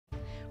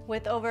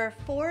With over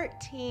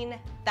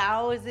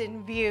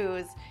 14,000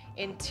 views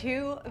in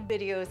 2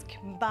 videos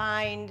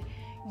combined,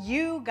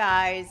 you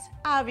guys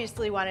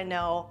obviously want to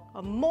know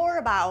more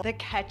about the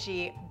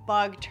Katchy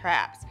bug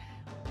traps.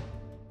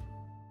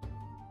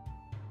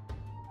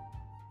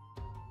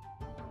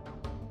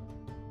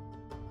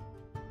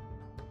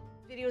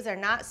 Videos are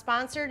not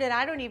sponsored, and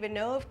I don't even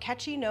know if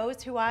Katchy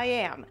knows who I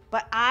am.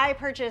 But I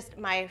purchased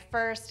my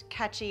first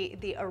Katchy,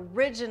 the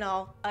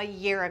original, a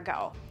year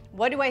ago.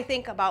 What do I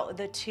think about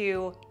the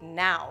two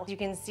now? You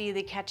can see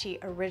the Katchy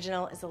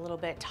original is a little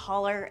bit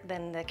taller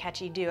than the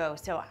Katchy Duo,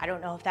 so I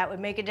don't know if that would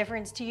make a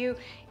difference to you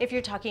if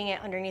you're tucking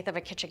it underneath of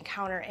a kitchen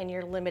counter and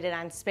you're limited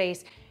on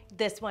space.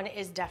 This one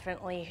is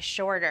definitely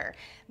shorter.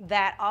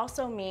 That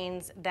also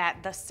means that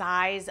the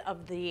size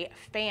of the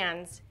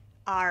fans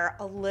are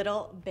a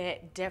little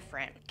bit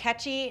different.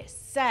 Katchy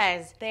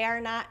says they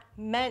are not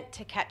meant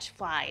to catch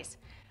flies.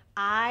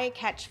 I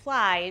catch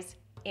flies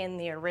in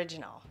the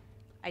original.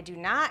 I do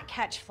not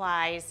catch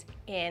flies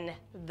in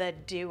the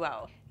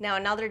Duo. Now,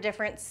 another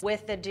difference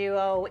with the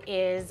Duo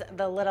is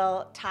the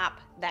little top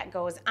that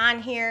goes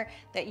on here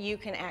that you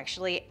can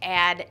actually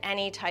add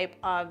any type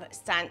of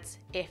scents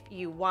if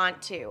you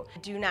want to. I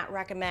do not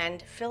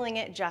recommend filling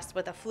it just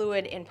with a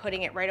fluid and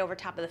putting it right over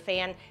top of the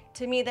fan.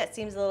 To me, that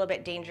seems a little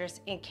bit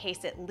dangerous in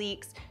case it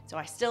leaks. So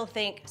I still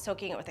think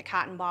soaking it with a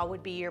cotton ball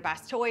would be your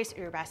best choice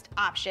or your best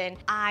option.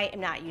 I am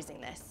not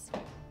using this.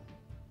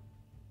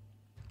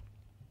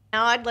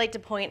 Now I'd like to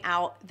point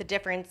out the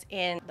difference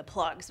in the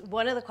plugs.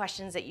 One of the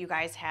questions that you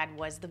guys had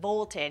was the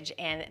voltage,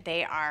 and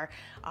they are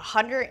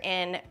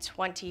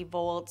 120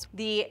 volts.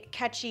 The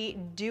Katchy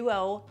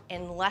Duo,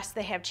 unless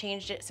they have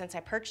changed it since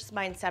I purchased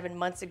mine 7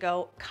 months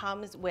ago,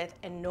 comes with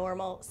a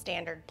normal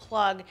standard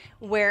plug,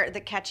 where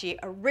the Katchy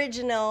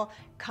original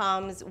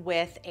comes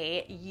with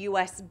a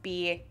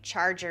USB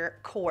charger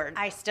cord.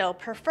 I still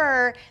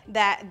prefer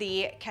that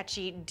the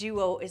Katchy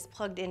Duo is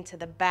plugged into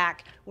the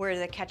back, where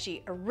the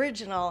Katchy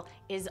original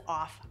is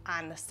off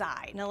on the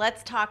side. Now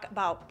let's talk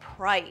about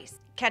price.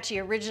 Katchy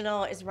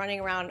original is running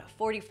around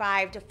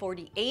 $45 to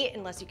 $48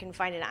 unless you can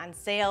find it on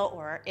sale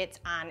or it's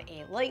on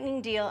a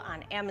lightning deal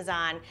on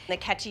Amazon. The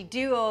Katchy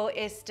Duo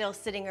is still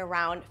sitting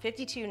around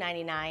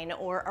 $52.99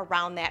 or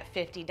around that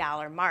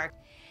 $50 mark.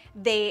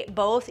 They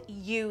both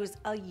use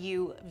a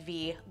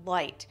UV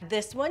light.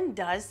 This one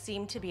does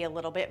seem to be a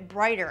little bit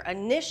brighter.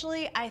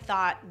 Initially, I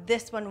thought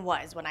this one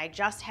was. When I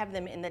just have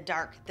them in the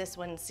dark, this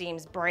one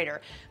seems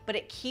brighter, but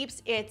it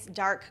keeps its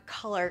dark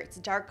color, its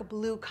dark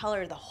blue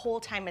color the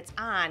whole time it's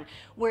on,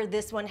 where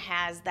this one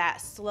has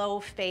that slow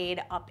fade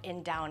up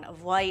and down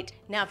of light.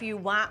 Now, if you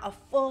want a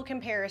full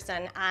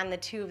comparison on the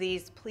two of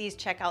these, please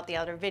check out the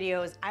other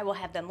videos. I will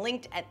have them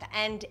linked at the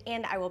end,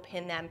 and I will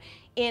pin them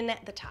in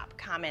the top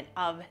comment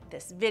of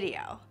this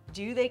video.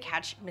 Do they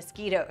catch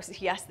mosquitoes?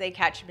 Yes, they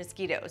catch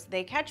mosquitoes.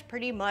 They catch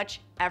pretty much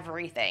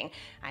everything.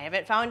 I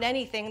haven't found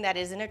anything that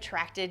isn't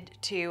attracted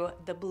to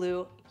the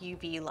blue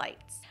UV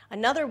lights.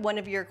 Another one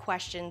of your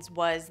questions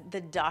was the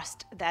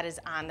dust that is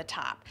on the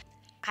top.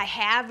 I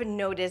have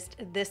noticed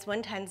this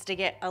one tends to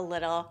get a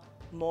little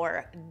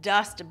more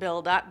dust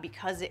buildup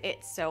because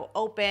it's so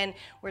open,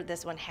 where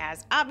this one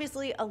has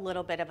obviously a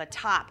little bit of a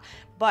top.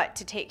 But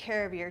to take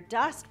care of your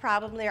dust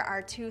problem, there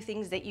are two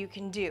things that you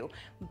can do.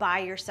 Buy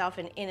yourself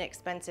an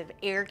inexpensive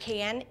air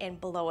can and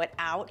blow it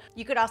out.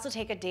 You could also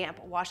take a damp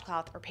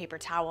washcloth or paper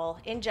towel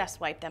and just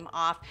wipe them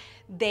off.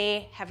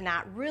 They have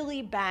not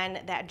really been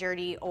that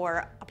dirty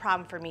or a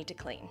problem for me to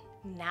clean.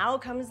 Now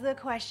comes the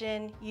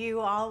question you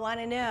all want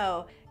to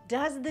know.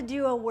 Does the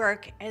Duo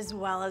work as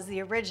well as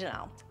the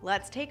original?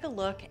 Let's take a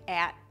look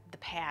at the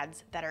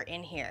pads that are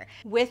in here.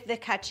 With the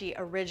Katchy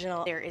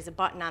original, there is a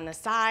button on the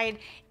side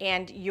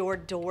and your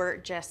door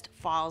just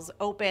falls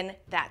open.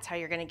 That's how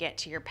you're gonna get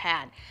to your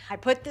pad. I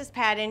put this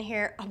pad in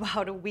here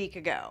about a week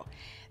ago.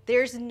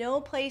 There's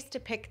no place to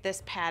pick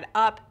this pad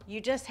up.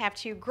 You just have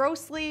to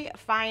grossly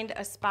find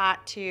a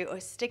spot to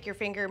stick your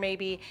finger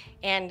maybe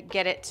and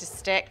get it to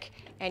stick,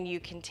 and you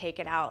can take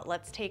it out.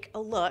 Let's take a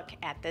look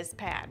at this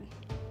pad.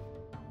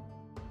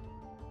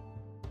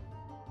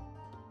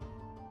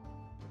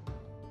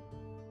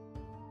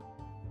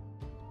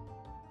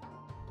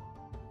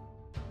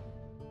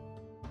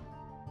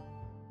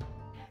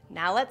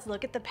 Now let's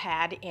look at the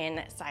pad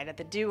inside of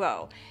the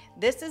Duo.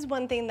 This is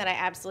one thing that I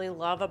absolutely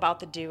love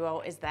about the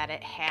Duo, is that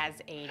it has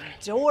a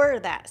door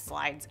that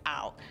slides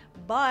out,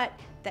 but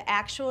the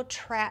actual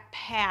trap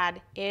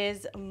pad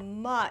is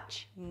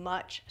much,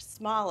 much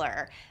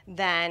smaller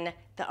than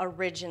the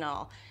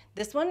original.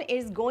 This one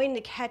is going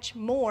to catch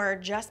more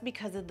just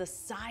because of the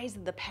size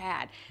of the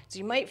pad. So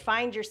you might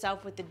find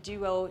yourself with the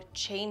Duo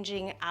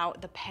changing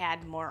out the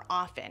pad more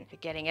often.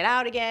 But getting it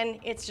out again,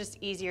 it's just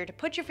easier to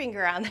put your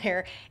finger on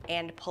there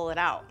and pull it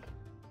out.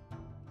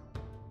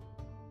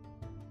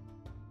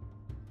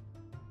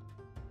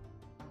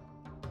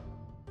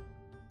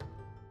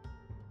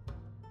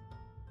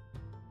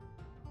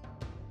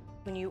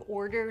 When you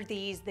order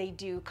these, they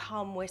do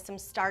come with some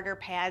starter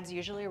pads,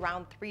 usually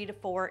around 3 to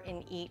 4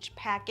 in each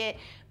packet,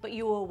 but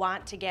you will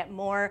want to get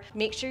more.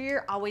 Make sure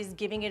you're always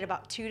giving it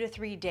about 2 to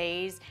 3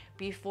 days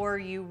before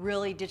you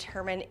really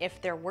determine if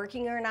they're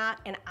working or not.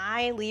 And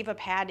I leave a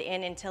pad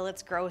in until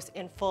it's gross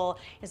and full.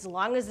 As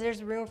long as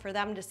there's room for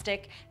them to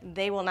stick,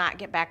 they will not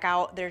get back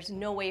out. There's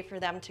no way for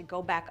them to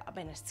go back up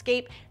and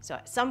escape. So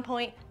at some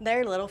point,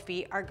 their little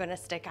feet are gonna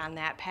stick on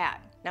that pad.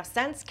 Now,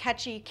 since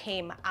Katchy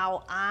came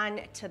out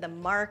onto the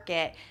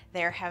market,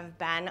 there have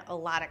been a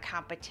lot of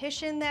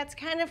competition that's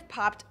kind of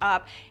popped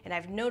up, and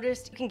I've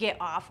noticed you can get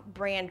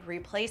off-brand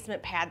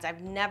replacement pads.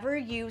 I've never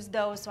used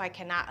those, so I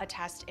cannot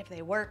attest if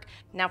they work.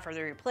 Now for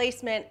the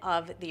replacement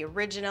of the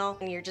original,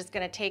 you're just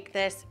gonna take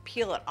this,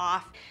 peel it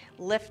off,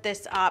 lift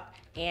this up,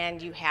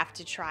 and you have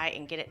to try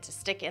and get it to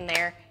stick in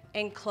there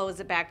and close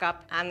it back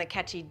up. On the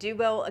Katchy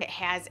Duo, it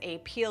has a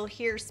peel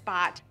here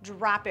spot.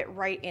 Drop it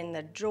right in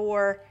the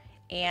drawer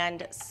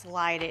and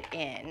slide it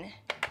in.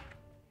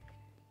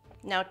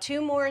 Now,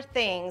 2 more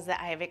things that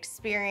I have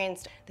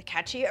experienced. The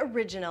Katchy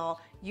Original,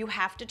 you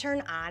have to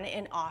turn on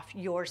and off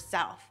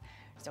yourself.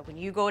 So when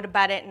you go to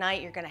bed at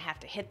night, you're gonna have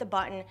to hit the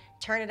button,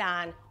 turn it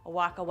on,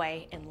 walk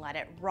away, and let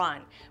it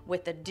run.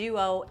 With the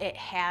Duo, it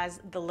has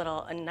the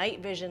little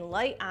night vision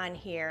light on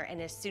here, and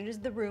as soon as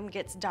the room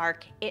gets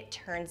dark, it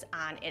turns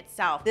on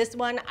itself. This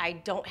one, I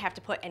don't have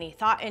to put any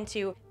thought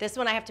into. This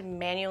one I have to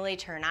manually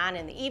turn on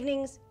in the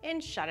evenings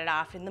and shut it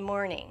off in the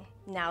morning.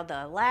 Now,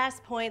 the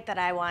last point that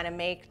I wanna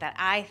make that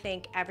I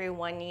think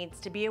everyone needs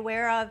to be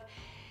aware of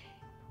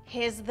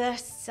is the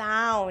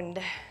sound.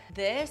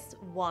 This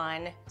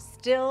one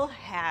still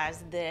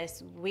has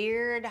this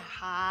weird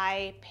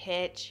high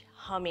pitch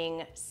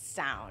humming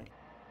sound.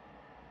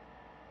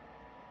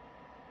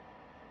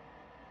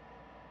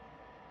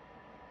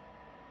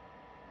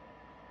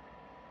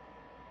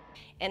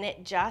 And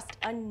it just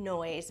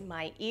annoys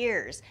my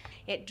ears.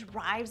 It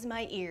drives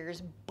my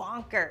ears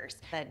bonkers.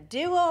 The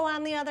Duo,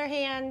 on the other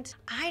hand,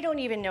 I don't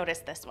even notice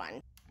this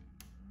one.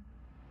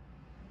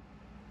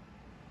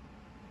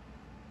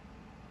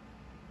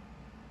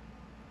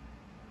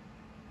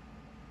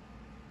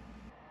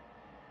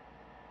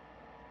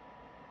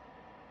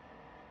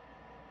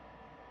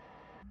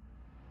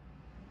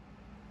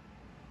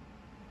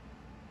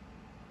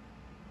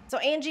 So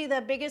Angie,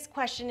 the biggest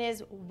question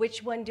is,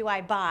 which one do I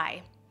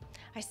buy?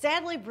 I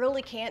sadly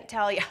really can't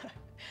tell you.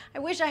 I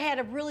wish I had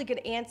a really good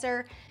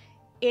answer.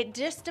 It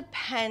just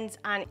depends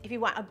on if you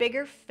want a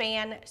bigger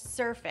fan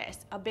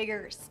surface, a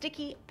bigger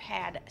sticky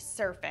pad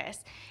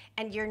surface,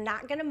 and you're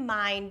not gonna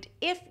mind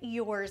if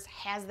yours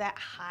has that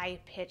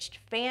high-pitched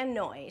fan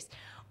noise.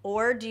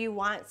 Or do you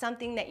want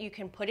something that you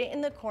can put it in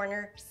the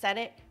corner, set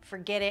it,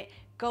 forget it,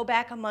 go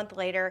back a month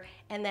later,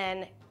 and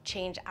then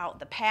change out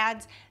the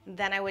pads?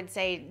 Then I would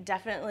say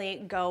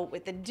definitely go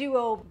with the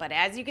Duo, but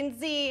as you can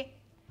see,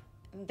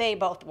 they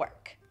both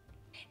work.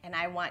 And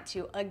I want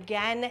to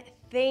again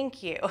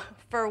thank you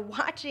for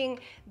watching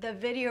the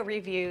video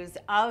reviews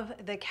of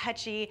the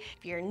Katchy.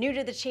 If you're new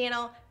to the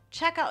channel,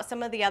 check out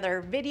some of the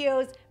other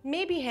videos,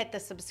 maybe hit the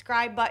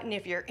subscribe button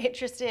if you're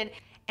interested,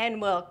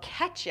 and we'll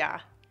catch ya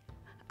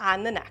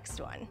on the next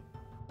one.